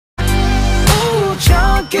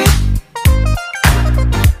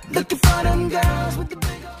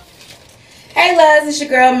Hey loves, it's your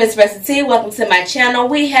girl MissRessaT. Welcome to my channel.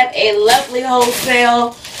 We have a lovely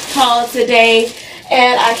wholesale haul today,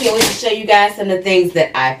 and I can't wait to show you guys some of the things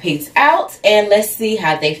that I picked out, and let's see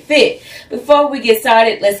how they fit. Before we get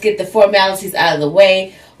started, let's get the formalities out of the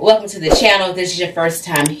way. Welcome to the channel. If this is your first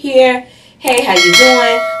time here, hey, how you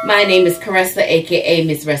doing? My name is Caressa, aka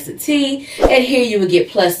MissRessaT, and here you will get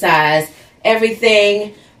plus size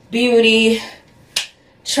everything, beauty,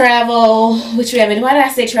 travel, which we haven't. Why did I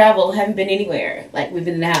say travel? Haven't been anywhere. Like, we've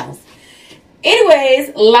been in the house.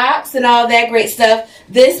 Anyways, locks and all that great stuff.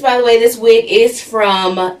 This, by the way, this wig is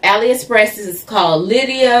from AliExpress. This is called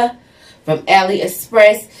Lydia from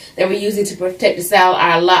AliExpress that we're using to protect and style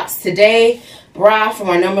our locks today. Bra from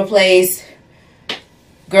our number place.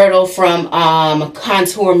 Girdle from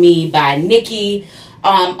Contour Me by Nikki.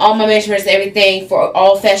 All my measurements, everything for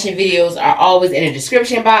all fashion videos are always in the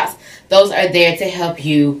description box. Those are there to help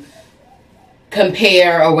you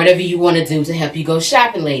compare or whatever you want to do to help you go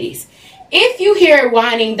shopping, ladies. If you hear a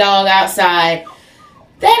whining dog outside,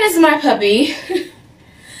 that is my puppy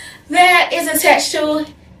that is attached to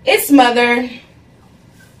its mother,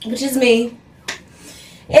 which is me.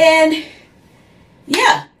 And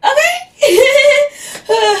yeah, okay.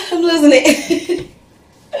 I'm losing it.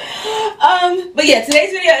 But yeah,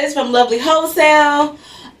 today's video is from Lovelywholesale.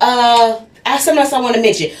 Something else I want to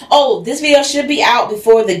mention. Oh, this video should be out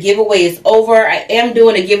before the giveaway is over. I am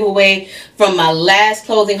doing a giveaway from my last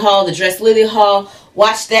clothing haul, the Dress Lily haul.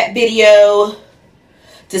 Watch that video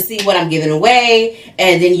to see what I'm giving away,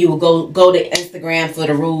 and then you will go to Instagram for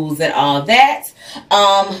the rules and all that.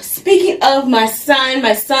 Speaking of my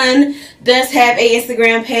son does have a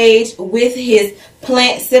Instagram page with his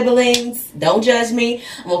plant siblings. Don't judge me.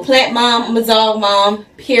 I'm a plant mom. I'm a dog mom.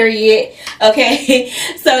 Period. Okay.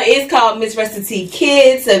 So it's called MissRessaT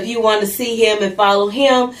Kids. So if you want to see him and follow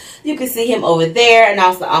him, you can see him over there, and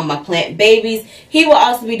also on my plant babies. He will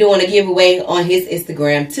also be doing a giveaway on his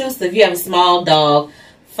Instagram too. So if you have a small dog,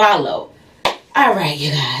 follow. All right,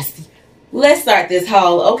 you guys. Let's start this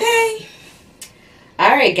haul, okay?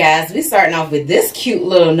 All right, guys. We're starting off with this cute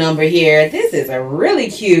little number here. This is a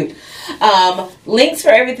really cute. Links for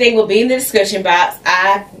everything will be in the description box.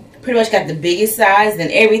 I pretty much got the biggest size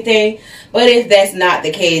and everything, but if that's not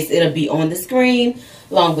the case, it'll be on the screen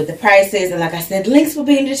along with the prices, and like I said, links will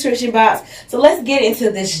be in the description box. So let's get into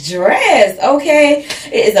this dress, okay?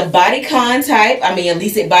 It is a bodycon type. I mean, at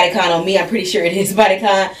least it bodycon on me. I'm pretty sure it is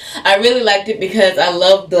bodycon. I really liked it because I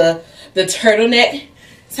love the turtleneck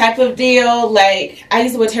type of deal. Like, I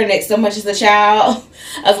used to wear turtlenecks so much as a child.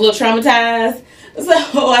 I was a little traumatized. So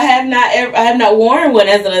I have not worn one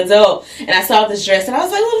as an adult, and I saw this dress and I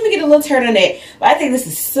was like, let me get a little turtleneck. But I think this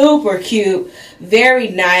is super cute, very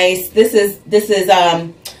nice. This is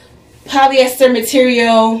polyester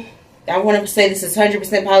material. I want to say this is 100%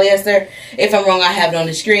 polyester. If I'm wrong, I have it on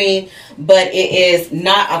the screen, but it is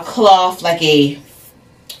not a cloth like a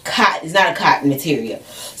cotton. It's not a cotton material.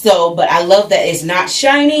 So, but I love that it's not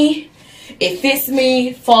shiny. It fits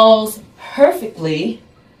me, falls perfectly.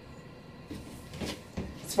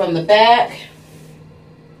 From the back.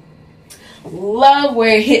 Love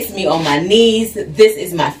where it hits me on my knees. This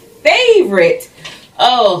is my favorite.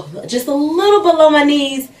 Oh, just a little below my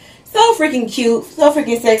knees. So freaking cute, so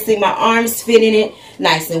freaking sexy. My arms fit in it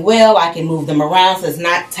nice and well. I can move them around so it's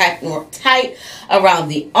not tight nor tight around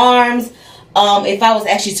the arms. If I was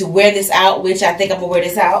actually to wear this out, which I think I'm gonna wear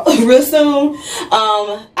this out real soon,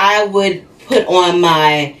 I would put on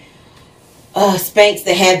my Spanx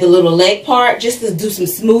that had the little leg part just to do some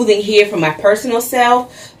smoothing here for my personal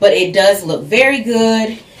self. But it does look very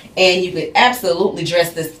good, and you could absolutely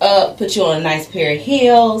dress this up, put you on a nice pair of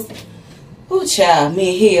heels. Ooh, child, me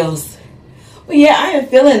and heels. Well, yeah, I am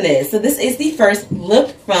feeling this. So this is the first look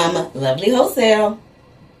from Lovelywholesale.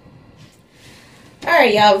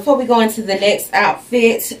 Alright, y'all, before we go into the next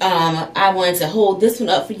outfit, I wanted to hold this one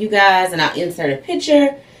up for you guys, and I'll insert a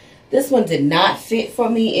picture. This one did not fit for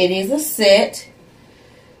me. It is a set,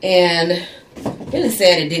 and really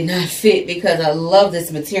sad it did not fit because I love this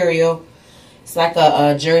material. It's like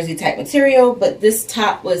a jersey type material, but this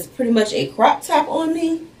top was pretty much a crop top on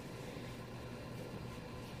me.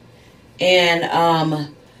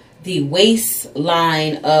 And the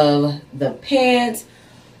waistline of the pants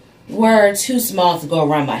were too small to go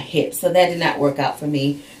around my hips, so that did not work out for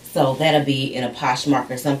me. So that'll be in a Poshmark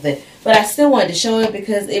or something. But I still wanted to show it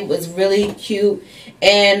because it was really cute,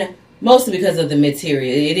 and mostly because of the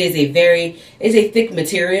material. It is a thick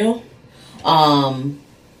material.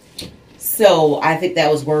 So I think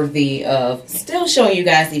that was worthy of still showing you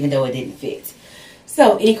guys, even though it didn't fit.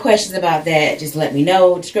 So any questions about that, just let me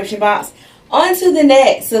know. Description box. On to the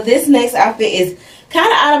next. So this next outfit is kind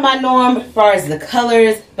of out of my norm as far as the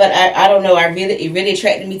colors, but I don't know, it really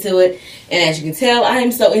attracted me to it. And as you can tell, I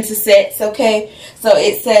am so into sets, okay? So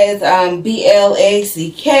it says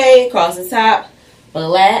BLACK across the top,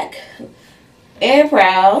 black and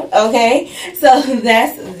proud, okay? So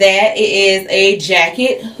that's that. It is a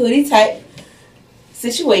jacket, hoodie type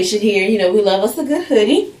situation here. You know, we love us a good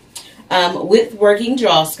hoodie with working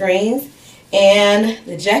drawstrings. And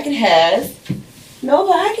the jacket has no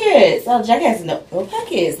pockets. Oh, the jacket has no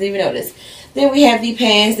pockets. Didn't even notice. Then we have the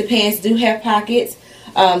pants. The pants do have pockets.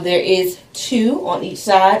 There is 2 on each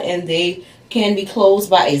side, and they can be closed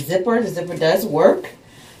by a zipper. The zipper does work.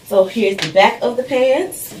 So here's the back of the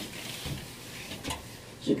pants.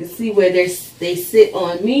 As you can see where they sit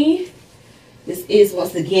on me. This is,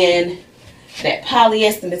 once again, that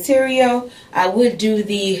polyester material. I would do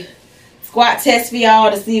the squat test for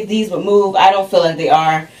y'all to see if these would move. I don't feel like they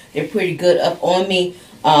are. They're pretty good up on me.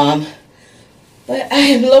 But I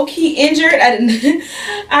am low-key injured.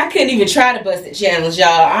 I couldn't even try to bust it challenge, y'all.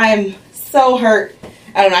 I'm so hurt.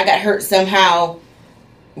 I don't know. I got hurt somehow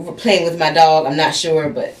playing with my dog. I'm not sure,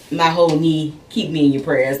 but my whole knee, keep me in your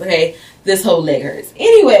prayers, okay? This whole leg hurts.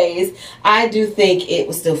 Anyways, I do think it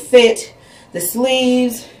will still fit. The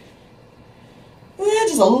sleeves,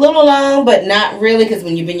 just a little long, but not really, because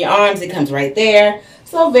when you bend your arms, it comes right there.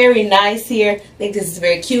 So very nice here. I think this is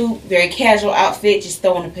very cute, very casual outfit. Just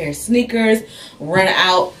throw on a pair of sneakers, run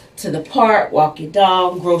out to the park, walk your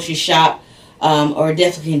dog, grocery shop, or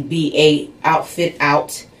definitely can be a outfit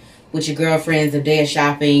out with your girlfriends if they're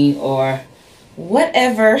shopping or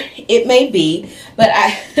whatever it may be. But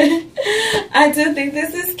I do think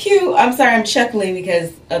this is cute. I'm sorry, I'm chuckling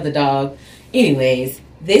because of the dog. Anyways,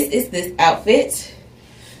 this is this outfit.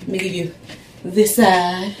 Let me give you this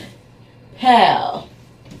side, pal,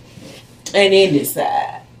 and then this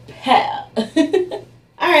side, pal.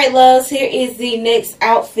 Alright, loves, here is the next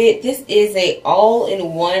outfit. This is a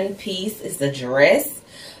all-in-one piece. It's a dress.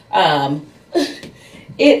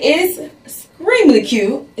 It is extremely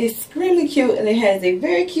cute. It's extremely cute, and it has a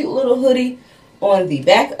very cute little hoodie on the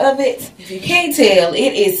back of it. If you can't tell,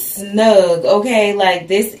 it is snug, okay? Like,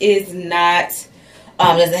 this is not,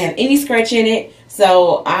 doesn't have any stretch in it.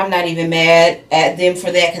 So I'm not even mad at them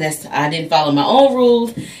for that, because I didn't follow my own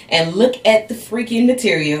rules. And look at the freaking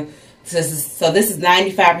material. So this is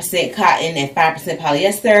 95% cotton and 5%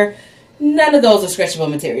 polyester. None of those are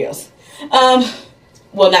stretchable materials.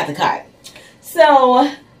 Well, not the cotton.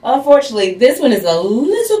 So unfortunately, this one is a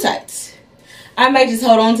little tight. I might just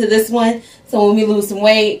hold on to this one, so when we lose some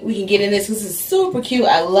weight, we can get in this. This is super cute.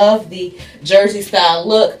 I love the jersey style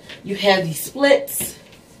look. You have these splits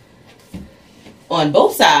on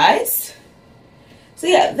both sides. So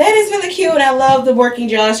yeah, that is really cute. I love the working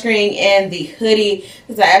drawstring and the hoodie,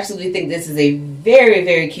 because I absolutely think this is a very,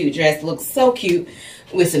 very cute dress. It looks so cute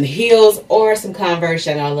with some heels or some Converse.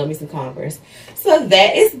 Y'all know I love me some Converse. So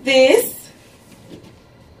that is this.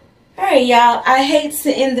 Alright, y'all, I hate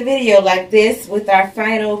to end the video like this with our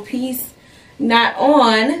final piece not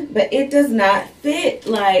on, but it does not fit.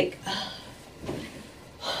 Like,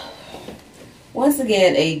 once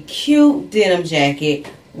again, a cute denim jacket,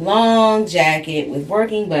 long jacket with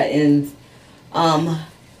working buttons,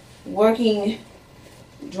 working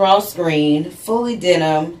drawstring, fully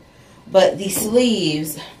denim, but the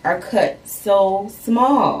sleeves are cut so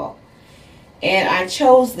small. And I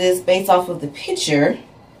chose this based off of the picture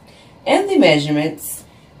and the measurements,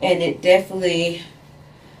 and it definitely,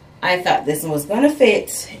 I thought this one was going to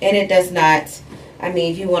fit, and it does not. I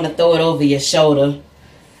mean, if you want to throw it over your shoulder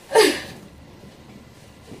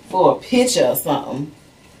for a picture or something,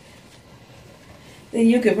 then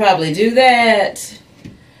you could probably do that.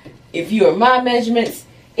 If you are my measurements,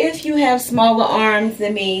 if you have smaller arms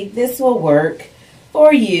than me, this will work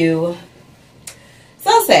for you.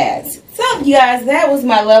 So sad. So you guys, that was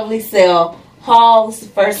my lovely sale haul. This is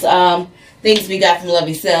the first things we got from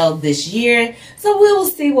Lovelywholesale this year. So we will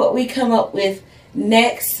see what we come up with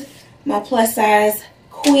next. My plus size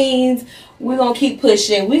queens, we're going to keep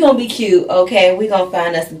pushing. We're going to be cute, okay? We're going to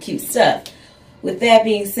find us some cute stuff. With that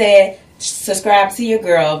being said, subscribe to your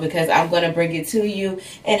girl, because I'm going to bring it to you,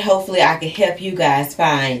 and hopefully I can help you guys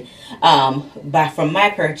find from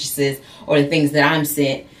my purchases or the things that I'm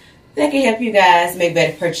sent that can help you guys make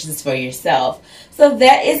better purchases for yourself. So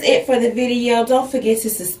that is it for the video. Don't forget to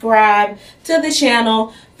subscribe to the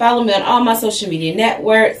channel. Follow me on all my social media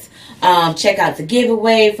networks. Check out the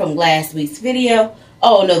giveaway from last week's video.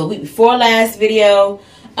 Oh no, the week before last video.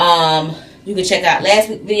 You can check out last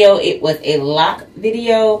week's video. It was a lock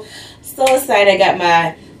video. So excited. I got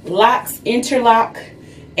my locks interlock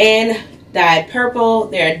and dyed purple.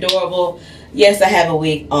 They're adorable. Yes, I have a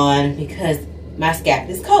wig on because my scalp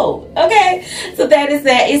is cold. Okay, so that is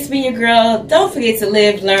that. It's been your girl. Don't forget to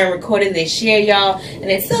live, learn, record, and then share, y'all. And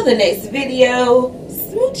until the next video,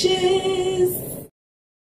 smooches.